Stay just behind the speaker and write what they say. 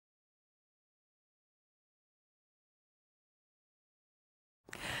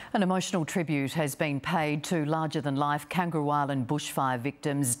An emotional tribute has been paid to larger-than-life Kangaroo Island bushfire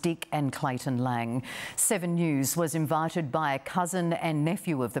victims Dick and Clayton Lang. 7 News was invited by a cousin and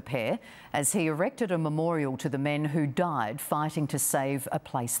nephew of the pair as he erected a memorial to the men who died fighting to save a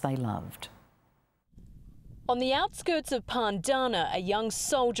place they loved. On the outskirts of Pandana, a young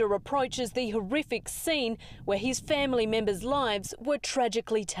soldier approaches the horrific scene where his family members' lives were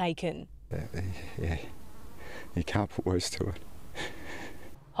tragically taken. Yeah, you can't put words to it.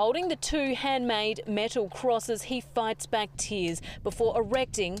 Holding the 2 handmade metal crosses, he fights back tears before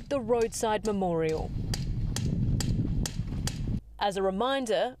erecting the roadside memorial as a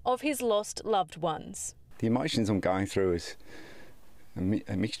reminder of his lost loved ones. The emotions I'm going through is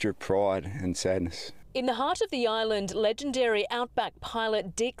a mixture of pride and sadness. In the heart of the island, legendary outback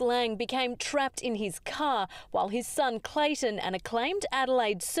pilot Dick Lang became trapped in his car while his son Clayton, an acclaimed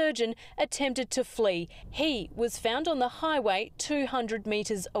Adelaide surgeon, attempted to flee. He was found on the highway 200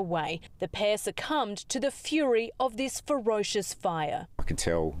 metres away. The pair succumbed to the fury of this ferocious fire. I could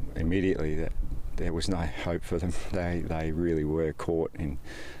tell immediately that there was no hope for them. They really were caught in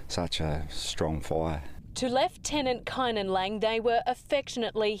such a strong fire. To Lieutenant Kynan Lang, they were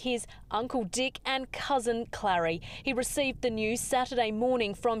affectionately his Uncle Dick and cousin Clary. He received the news Saturday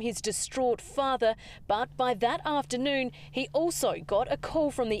morning from his distraught father, but by that afternoon he also got a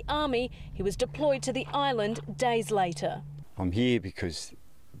call from the Army. He was deployed to the island days later. I'm here because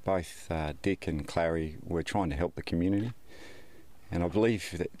both Dick and Clary were trying to help the community, and I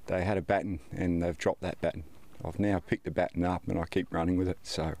believe that they had a baton and they've dropped that baton. I've now picked the baton up and I keep running with it,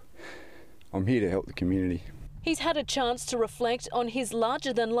 so I'm here to help the community. He's had a chance to reflect on his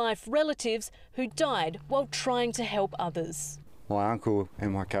larger-than-life relatives who died while trying to help others. My uncle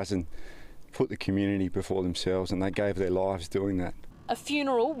and my cousin put the community before themselves and they gave their lives doing that. A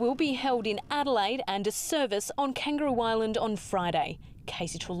funeral will be held in Adelaide and a service on Kangaroo Island on Friday.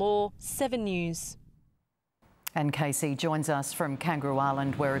 Casey Treloar, 7 News. And Casey joins us from Kangaroo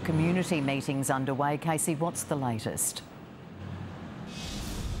Island where a community meeting's underway. Casey, what's the latest?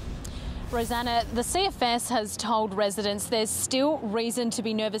 Rosanna, the CFS has told residents there's still reason to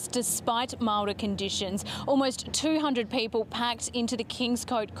be nervous despite milder conditions. Almost 200 people packed into the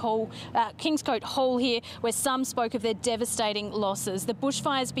Kingscote Hall here, where some spoke of their devastating losses. The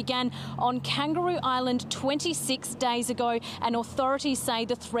bushfires began on Kangaroo Island 26 days ago, and authorities say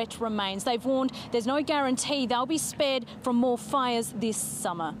the threat remains. They've warned there's no guarantee they'll be spared from more fires this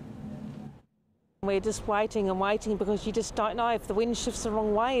summer. We're just waiting and waiting because you just don't know if the wind shifts the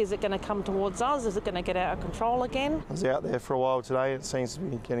wrong way. Is it going to come towards us? Is it going to get out of control again? I was out there for a while today. It seems to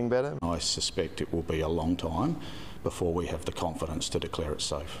be getting better. I suspect it will be a long time before we have the confidence to declare it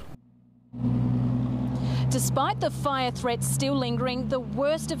safe. Despite the fire threat still lingering, the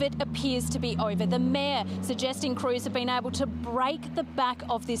worst of it appears to be over. The Mayor suggesting crews have been able to break the back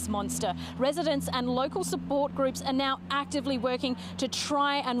of this monster. Residents and local support groups are now actively working to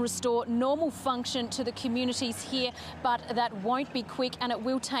try and restore normal function to the communities here, but that won't be quick and it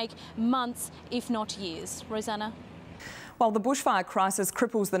will take months, if not years. Rosanna? While the bushfire crisis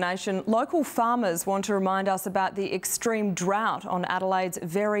cripples the nation, local farmers want to remind us about the extreme drought on Adelaide's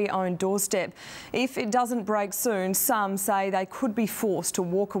very own doorstep. If it doesn't break soon, some say they could be forced to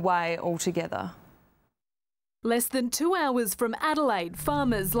walk away altogether. Less than 2 hours from Adelaide,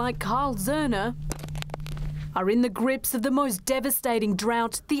 farmers like Carl Zerner are in the grips of the most devastating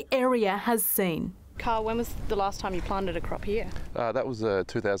drought the area has seen. Carl, when was the last time you planted a crop here? That was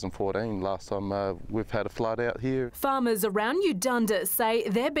 2014, last time we've had a flood out here. Farmers around Udunda say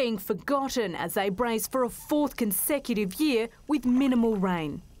they're being forgotten as they brace for a 4th consecutive year with minimal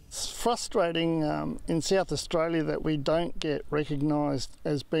rain. It's frustrating in South Australia that we don't get recognised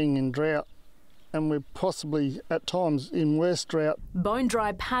as being in drought, and we're possibly at times in worse drought.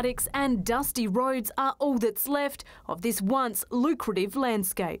 Bone-dry paddocks and dusty roads are all that's left of this once lucrative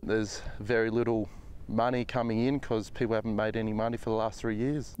landscape. There's very little money coming in because people haven't made any money for the last 3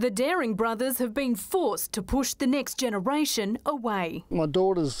 years. The Daring brothers have been forced to push the next generation away. My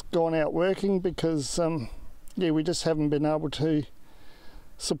daughter's gone out working because, we just haven't been able to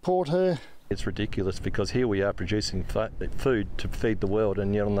support her. It's ridiculous because here we are producing food to feed the world,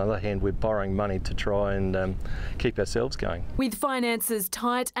 and yet on the other hand we're borrowing money to try and keep ourselves going. With finances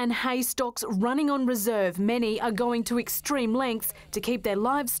tight and hay stocks running on reserve, many are going to extreme lengths to keep their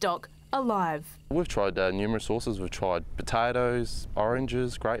livestock alive. We've tried numerous sources. We've tried potatoes,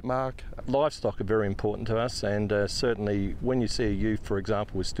 oranges, grape mark. Livestock are very important to us, and certainly when you see a ewe, for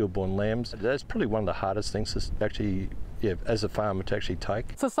example, with stillborn lambs, that's probably one of the hardest things to actually, as a farmer, to actually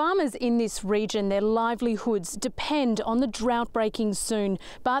take. For farmers in this region, their livelihoods depend on the drought breaking soon,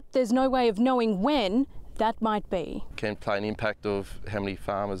 but there's no way of knowing when that might be. Can play an impact of how many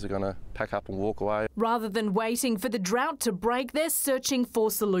farmers are going to pack up and walk away. Rather than waiting for the drought to break, they're searching for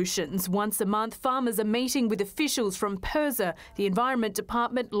solutions. Once a month, farmers are meeting with officials from PIRSA, the Environment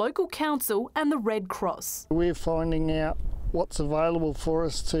Department, local council and the Red Cross. We're finding out what's available for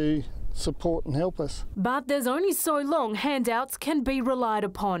us to support and help us. But there's only so long handouts can be relied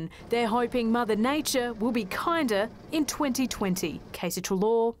upon. They're hoping Mother Nature will be kinder in 2020. Casey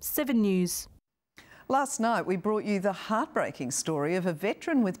Treloar, 7 News. Last night we brought you the heartbreaking story of a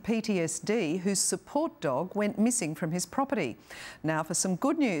veteran with PTSD whose support dog went missing from his property. Now for some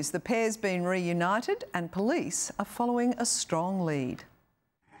good news, the pair's been reunited and police are following a strong lead.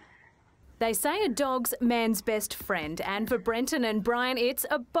 They say a dog's man's best friend, and for Brenton and Brian it's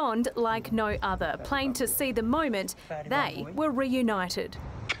a bond like no other. Plain to see the moment they were reunited.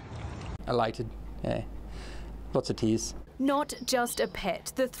 Elated, yeah. Lots of tears. Not just a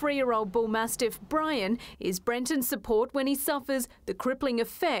pet. The 3-year-old bull mastiff Brian is Brenton's support when he suffers the crippling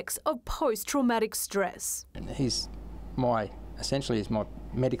effects of post-traumatic stress. He's essentially he's my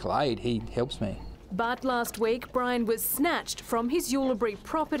medical aid. He helps me. But last week, Brian was snatched from his Uluru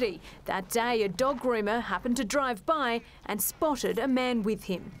property. That day, a dog groomer happened to drive by and spotted a man with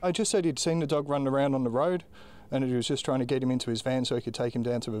him. I just said he'd seen the dog running around on the road and he was just trying to get him into his van so he could take him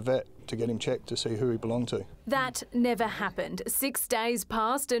down to a vet to get him checked to see who he belonged to. That never happened. 6 days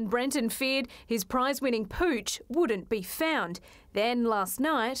passed and Brenton feared his prize-winning pooch wouldn't be found. Then last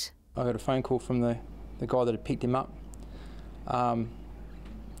night... I got a phone call from the guy that had picked him up.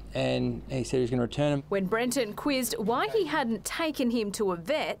 And he said he was going to return him. When Brenton quizzed why he hadn't taken him to a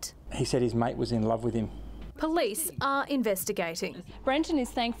vet... He said his mate was in love with him. Police are investigating. Brenton is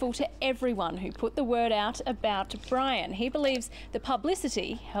thankful to everyone who put the word out about Brian. He believes the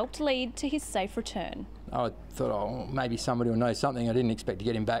publicity helped lead to his safe return. I thought, oh, maybe somebody will know something. I didn't expect to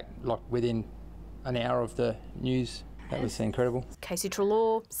get him back like within an hour of the news. That was incredible. Casey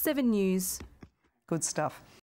Treloar, 7 News. Good stuff.